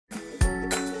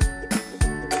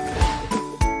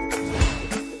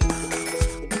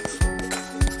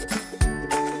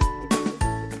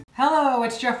Hello,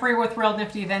 it's Jeffrey with Real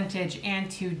Nifty Vintage, and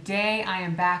today I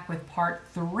am back with part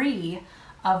 3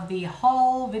 of the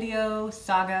haul video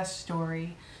saga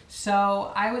story.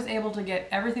 So I was able to get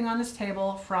everything on this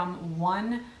table from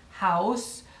one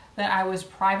house that I was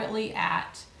privately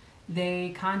at.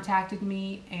 They contacted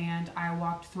me and I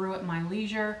walked through at my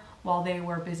leisure while they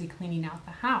were busy cleaning out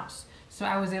the house. So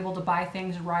I was able to buy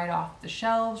things right off the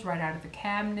shelves, right out of the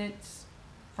cabinets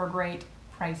for great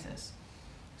prices.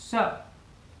 So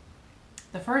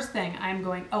the first thing I'm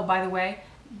going, oh, by the way,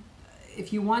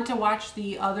 if you want to watch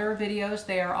the other videos,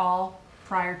 they are all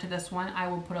prior to this one. I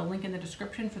will put a link in the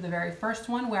description for the very first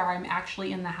one where I'm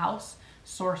actually in the house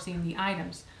sourcing the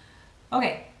items.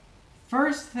 Okay,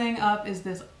 first thing up is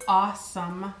this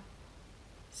awesome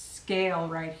scale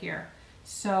right here.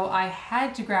 So I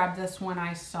had to grab this when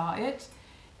I saw it,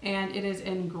 and it is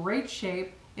in great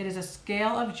shape. It is a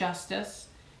scale of justice,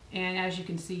 and as you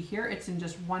can see here, it's in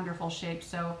just wonderful shape.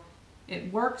 So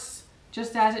it works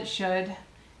just as it should,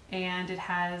 and it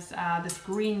has this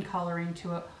green coloring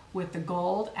to it with the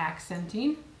gold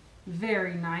accenting.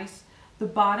 Very nice. The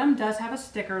bottom does have a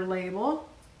sticker label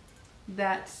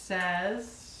that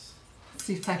says, let's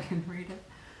see if I can read it,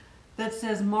 that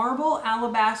says Marble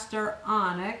Alabaster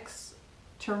Onyx,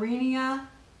 Tirrenia,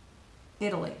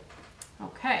 Italy.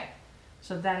 Okay,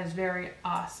 so that is very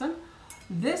awesome.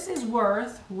 This is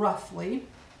worth roughly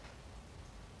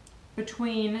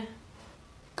between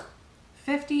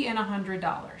 $50 and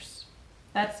 $100.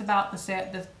 That's about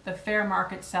the fair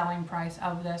market selling price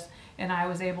of this, and I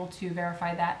was able to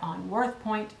verify that on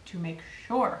WorthPoint to make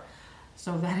sure.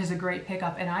 So that is a great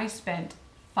pickup, and I spent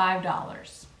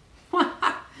 $5.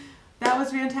 That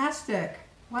was fantastic.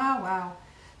 Wow, wow.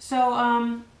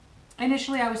 So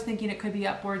initially I was thinking it could be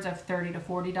upwards of $30 to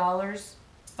 $40,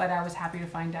 but I was happy to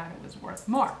find out it was worth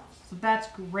more. So that's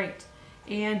great.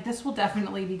 And this will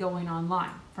definitely be going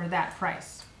online for that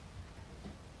price.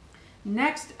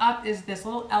 Next up is this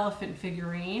little elephant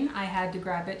figurine. I had to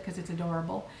grab it because it's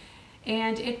adorable.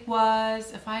 And it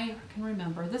was, if I can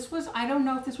remember, this was, I don't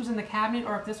know if this was in the cabinet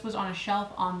or if this was on a shelf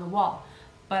on the wall,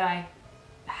 but I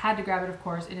had to grab it, of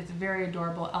course. It is a very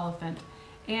adorable elephant.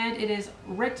 And it is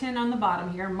written on the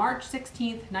bottom here, March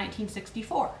 16th,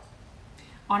 1964,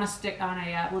 on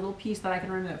a little piece that I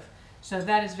can remove. So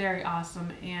that is very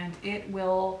awesome, and it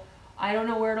will, I don't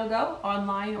know where it'll go,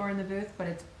 online or in the booth, but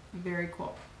it's very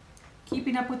cool.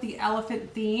 Keeping up with the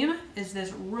elephant theme is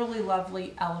this really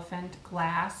lovely elephant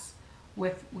glass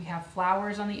with, we have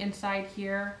flowers on the inside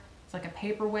here. It's like a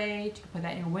paperweight. You can put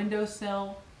that in your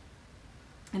windowsill.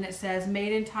 And it says,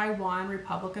 made in Taiwan,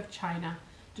 Republic of China.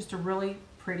 Just a really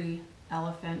pretty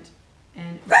elephant.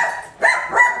 And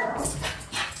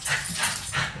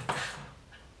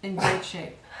in great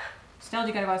shape. Stella,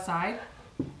 you gotta go outside.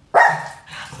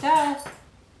 Stella.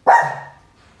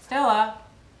 Stella.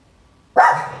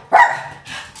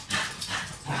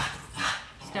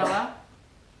 Stella,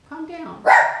 calm down.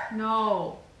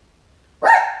 No.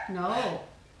 No.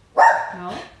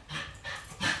 No.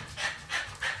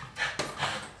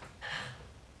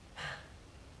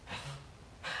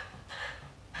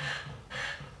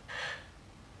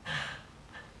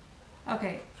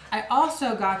 Okay, I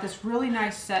also got this really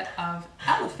nice set of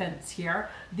elephants here.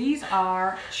 These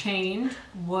are chained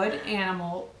wood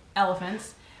animal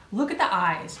elephants. Look at the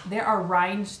eyes. They are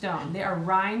rhinestone. They are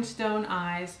rhinestone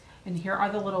eyes, and here are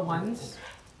the little ones.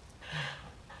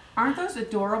 Aren't those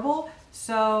adorable?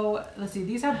 So let's see,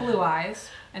 these have blue eyes,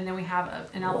 and then we have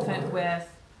an elephant with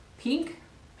pink,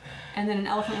 and then an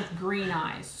elephant with green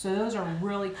eyes. So those are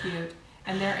really cute,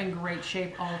 and they're in great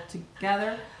shape all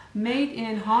together. Made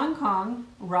in Hong Kong,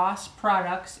 Ross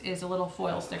Products is a little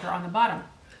foil sticker on the bottom.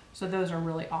 So those are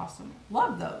really awesome.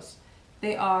 Love those.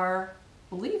 They are,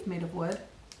 I believe, made of wood.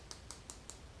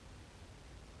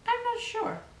 I'm not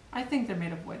sure. I think they're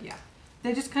made of wood, yeah.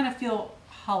 They just kind of feel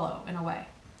hollow in a way.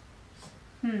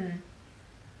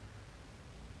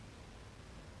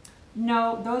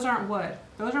 No, those aren't wood.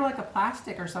 Those are like a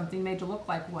plastic or something made to look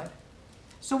like wood.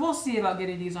 So we'll see about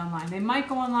getting these online. They might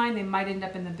go online, they might end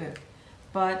up in the booth.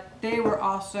 But they were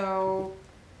also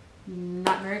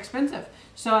not very expensive.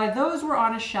 So those were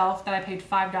on a shelf that I paid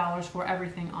 $5 for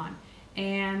everything on.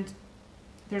 And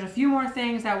there's a few more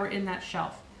things that were in that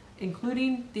shelf,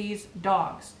 including these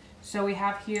dogs. So we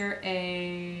have here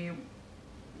I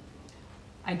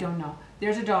don't know.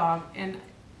 There's a dog, and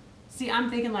see, I'm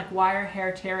thinking like wire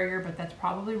hair terrier, but that's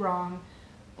probably wrong.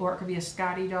 Or it could be a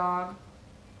Scotty dog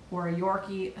or a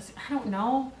Yorkie. I don't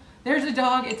know. There's a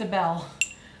dog, it's a bell.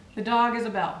 The dog is a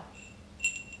bell.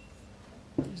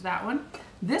 There's that one.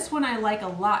 This one I like a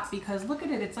lot because look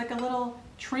at it. It's like a little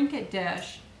trinket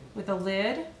dish with a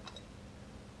lid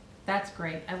That's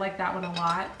great. I like that one a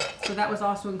lot. So that was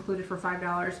also included for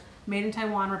 $5. Made in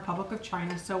Taiwan, Republic of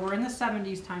China. So we're in the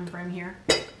 70s time frame here.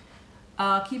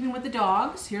 Keeping with the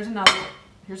dogs, here's another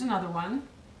one.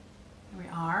 Here we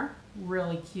are.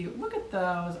 Really cute. Look at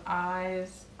those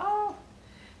eyes. Oh,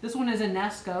 this one is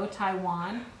UNESCO,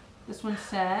 Taiwan. This one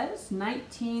says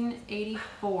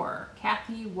 1984.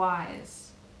 Kathy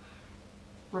Wise,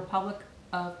 Republic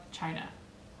of China.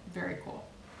 Very cool.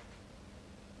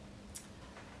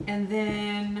 And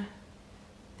then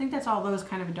I think that's all those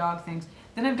kind of dog things.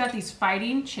 Then I've got these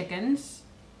fighting chickens.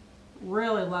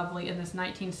 Really lovely in this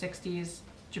 1960s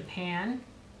Japan.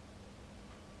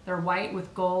 They're white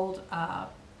with gold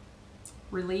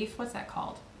relief. What's that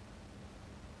called?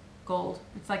 Gold.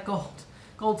 It's like gold.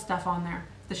 Gold stuff on there.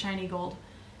 The shiny gold.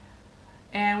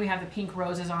 And we have the pink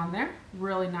roses on there.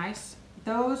 Really nice.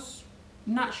 Those,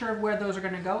 not sure where those are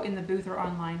going to go in the booth or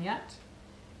online yet.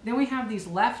 Then we have these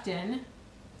left-in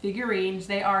figurines.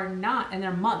 They are not, and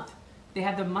they're month. They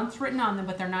have the months written on them,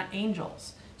 but they're not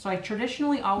angels. So I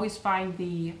traditionally always find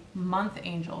the month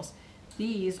angels.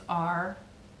 These are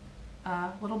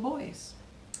little boys.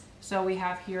 So we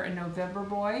have here a November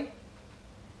boy.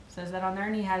 Says that on there,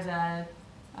 and he has a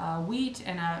wheat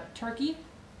and a turkey.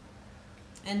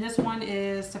 And this one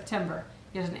is September.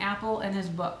 He has an apple and his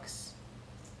books.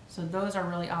 So those are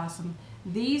really awesome.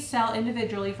 These sell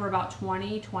individually for about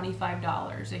 $20,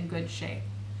 $25 in good shape.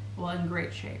 Well, in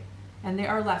great shape. And they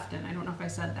are left-in. I don't know if I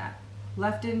said that.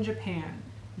 Left-in Japan.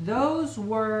 Those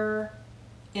were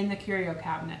in the curio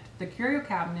cabinet. The curio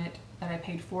cabinet that I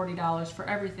paid $40 for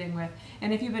everything with.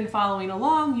 And if you've been following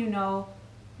along, you know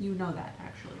that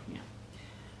actually. Yeah.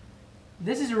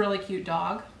 This is a really cute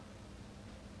dog.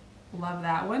 Love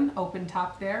that one. Open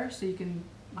top there, so you can,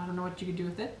 I don't know what you could do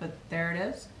with it, but there it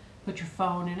is. Put your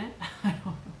phone in it. I don't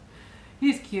know.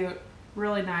 He's cute.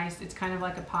 Really nice. It's kind of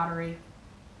like a pottery.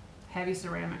 Heavy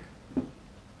ceramic.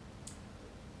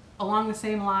 Along the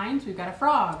same lines, we've got a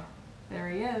frog. There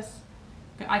he is.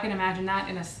 I can imagine that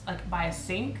in like by a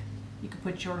sink. You could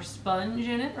put your sponge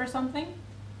in it or something.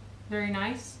 Very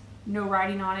nice. No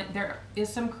writing on it. There is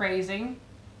some crazing.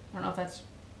 I don't know if that's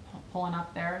pulling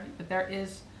up there, but there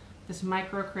is this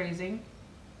micro crazing.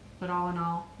 But all in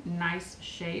all, nice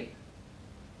shape.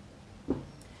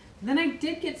 Then I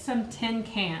did get some tin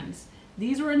cans.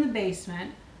 These were in the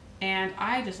basement, and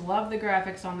I just love the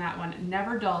graphics on that one.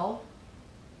 Never dull.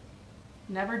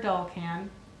 Never dull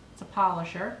can. It's a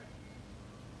polisher.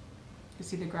 You can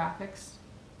see the graphics.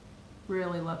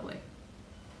 Really lovely.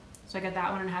 So I got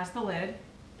that one, and it has the lid.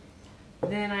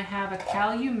 Then I have a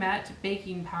Calumet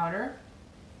baking powder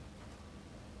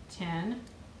tin.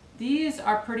 These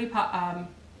are pretty,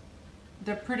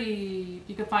 they're pretty,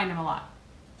 you can find them a lot.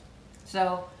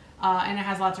 So, and it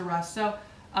has lots of rust. So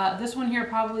this one here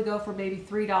probably go for maybe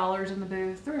 $3 in the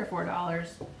booth, $3 or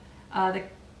 $4. The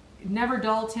Never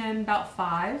Dull tin, about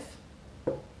 $5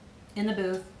 in the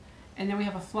booth. And then we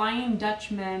have a Flying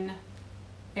Dutchman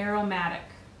aromatic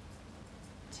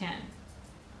tin.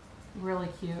 Really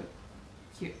cute.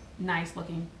 Cute. Nice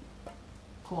looking.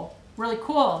 Cool. Really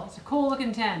cool. It's a cool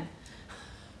looking tin.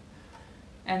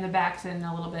 And the back's in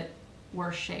a little bit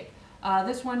worse shape.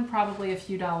 This one probably a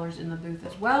few dollars in the booth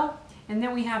as well. And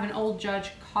then we have an Old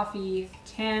Judge coffee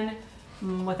tin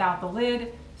without the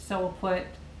lid. So we'll put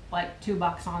like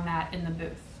 $2 on that in the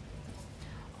booth.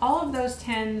 All of those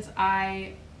tins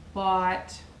I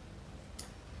bought,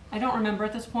 I don't remember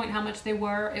at this point how much they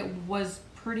were. It was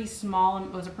pretty small,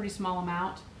 it was a pretty small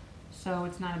amount, so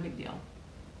it's not a big deal.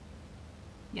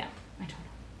 Yeah, I don't know.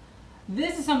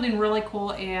 This is something really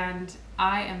cool, and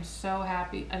I am so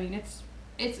happy. I mean, it's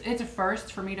a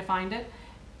first for me to find it.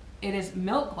 It is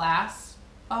milk glass.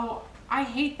 Oh, I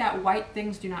hate that white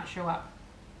things do not show up.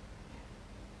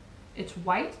 It's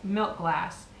white milk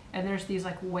glass, and there's these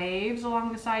like waves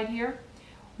along the side here.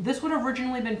 This would have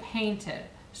originally been painted,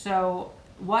 so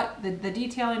what the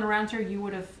detailing around here you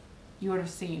would have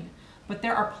seen. But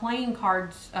there are playing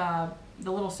cards, the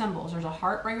little symbols. There's a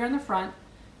heart right here in the front,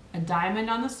 a diamond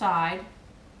on the side,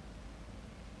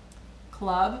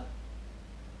 club,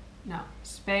 no,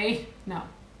 spade, no,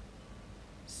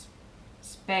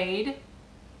 spade,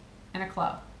 and a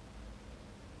club.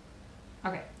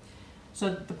 Okay. So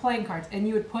the playing cards, and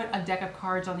you would put a deck of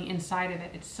cards on the inside of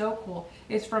it. It's so cool.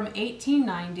 It's from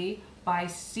 1890 by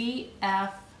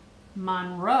C.F.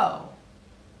 Monroe.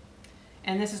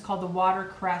 And this is called the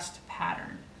Watercrest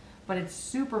pattern. But it's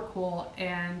super cool,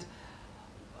 and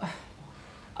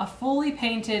a fully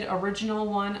painted original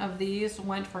one of these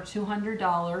went for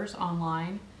 $200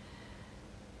 online.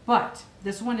 But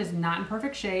this one is not in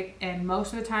perfect shape, and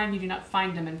most of the time you do not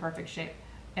find them in perfect shape.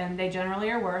 and they generally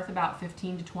are worth about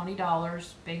 $15 to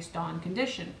 $20 based on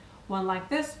condition. One like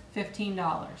this,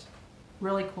 $15.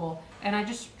 Really cool. And I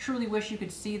just truly wish you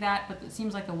could see that, but it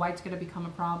seems like the white's going to become a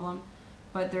problem.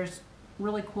 But there's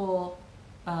really cool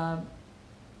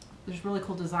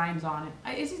designs on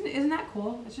it. Isn't that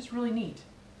cool? It's just really neat.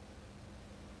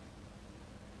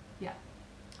 Yeah,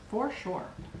 for sure.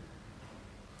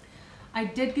 I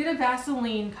did get a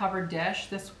Vaseline covered dish.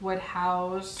 This would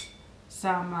house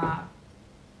some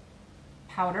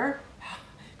powder.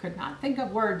 Could not think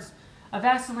of words. A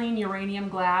Vaseline uranium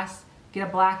glass. Get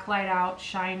a black light out,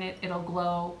 shine it, it'll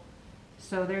glow.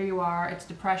 So there you are. It's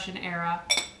Depression era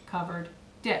covered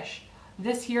dish.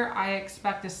 This here, I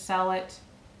expect to sell it.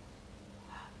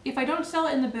 If I don't sell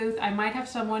it in the booth, I might have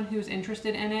someone who's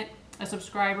interested in it, a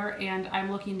subscriber, and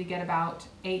I'm looking to get about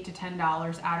 $8 to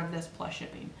 $10 out of this plus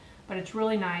shipping. But it's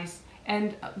really nice,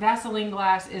 and Vaseline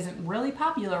glass isn't really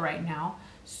popular right now,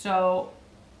 so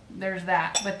there's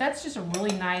that. But that's just a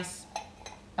really nice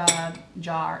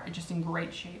jar, just in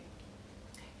great shape.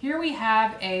 Here we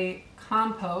have a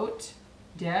compote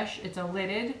dish. It's a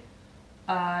lidded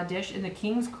dish in the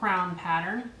King's Crown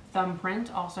pattern,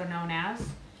 thumbprint also known as.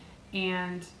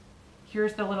 And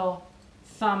here's the little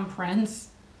thumbprints.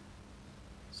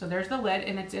 So there's the lid,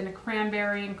 and it's in a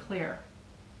cranberry and clear.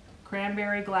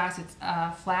 Cranberry glass, it's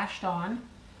flashed on.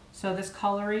 So this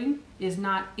coloring is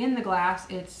not in the glass,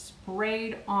 it's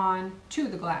sprayed on to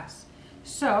the glass.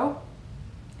 So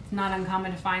it's not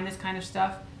uncommon to find this kind of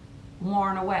stuff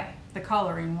worn away, the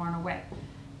coloring worn away.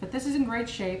 But this is in great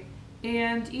shape,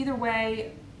 and either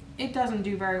way, it doesn't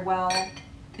do very well.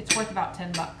 It's worth about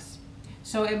 10 bucks.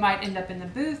 So it might end up in the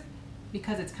booth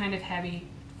because it's kind of heavy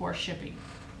for shipping.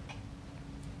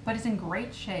 But it's in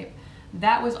great shape.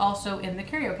 That was also in the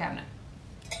curio cabinet.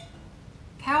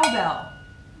 Cowbell.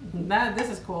 This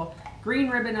is cool. Green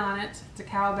ribbon on it. It's a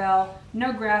cowbell.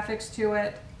 No graphics to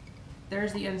it.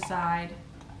 There's the inside.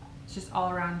 It's just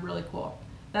all around really cool.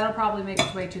 That'll probably make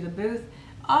its way to the booth.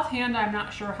 Offhand, I'm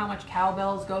not sure how much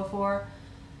cowbells go for.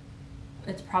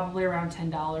 It's probably around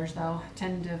 $10 though.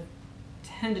 10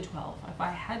 to 12 if I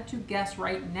had to guess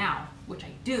right now, which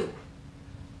I do.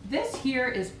 This here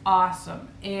is awesome,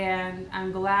 and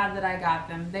I'm glad that I got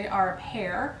them. They are a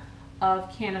pair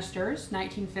of canisters,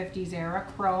 1950s era,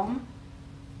 chrome,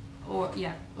 or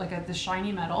yeah, like the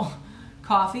shiny metal.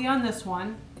 Coffee on this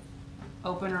one.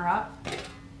 Open her up,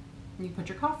 and you put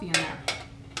your coffee in there.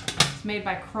 It's made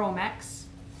by Chromex,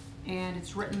 and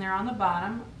it's written there on the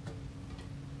bottom.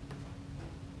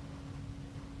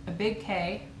 A big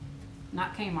K,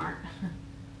 not Kmart.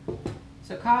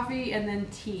 So coffee and then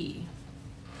tea.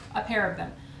 A pair of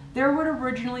them. There would have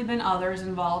originally been others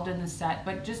involved in the set,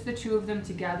 but just the two of them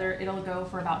together, it'll go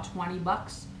for about 20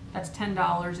 bucks. That's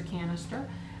 $10 a canister.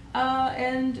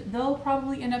 And they'll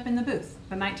probably end up in the booth,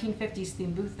 the 1950s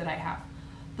themed booth that I have.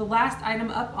 The last item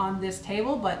up on this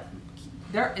table, but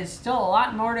there is still a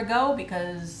lot more to go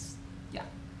because, yeah,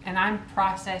 and I'm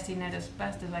processing it as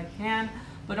best as I can.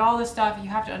 But all this stuff, you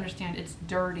have to understand, it's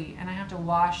dirty, and I have to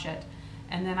wash it.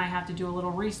 And then I have to do a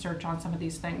little research on some of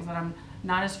these things that I'm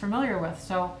not as familiar with.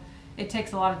 So it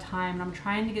takes a lot of time, and I'm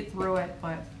trying to get through it,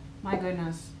 but my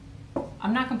goodness.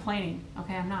 I'm not complaining,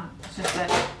 okay, I'm not.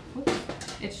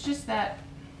 It's just that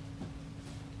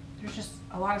there's just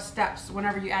a lot of steps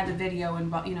whenever you add the video,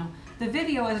 and you know, the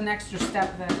video is an extra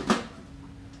step that,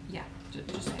 yeah,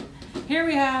 just saying. Here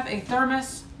we have a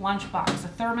thermos lunchbox, a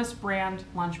thermos brand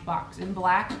lunchbox in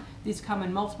black. These come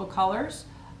in multiple colors.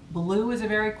 Blue is a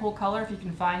very cool color if you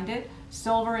can find it.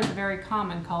 Silver is a very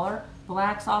common color.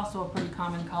 Black's also a pretty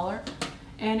common color.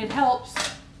 And it helps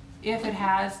if it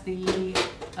has the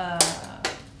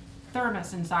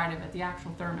thermos inside of it, the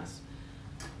actual thermos.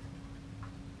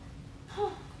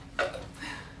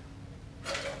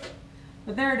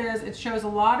 But there it is. It shows a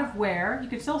lot of wear. You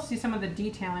can still see some of the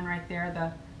detailing right there,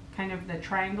 the kind of the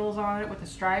triangles on it with the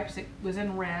stripes. It was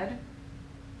in red.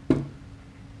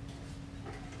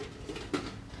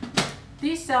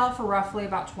 These sell for roughly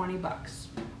about 20 bucks.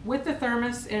 With the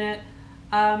thermos in it,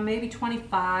 maybe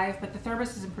 25, but the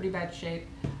thermos is in pretty bad shape.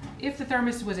 If the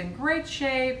thermos was in great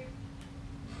shape,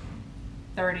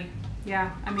 30.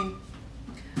 Yeah, I mean,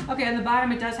 okay, on the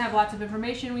bottom it does have lots of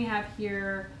information. We have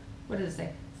here, what does it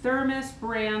say? Thermos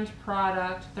brand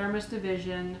product, Thermos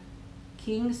division,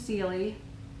 King Sealy,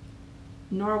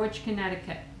 Norwich,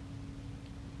 Connecticut.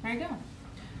 There you go.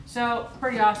 So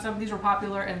pretty awesome. These were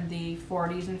popular in the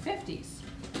 40s and 50s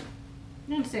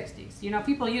and 60s. You know,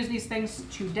 people use these things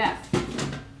to death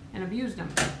and abuse them.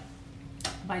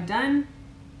 Am I done?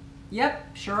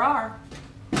 Yep, sure are.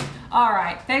 All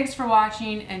right, thanks for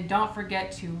watching, and don't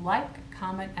forget to like,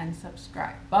 comment, and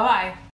subscribe. Bye-bye.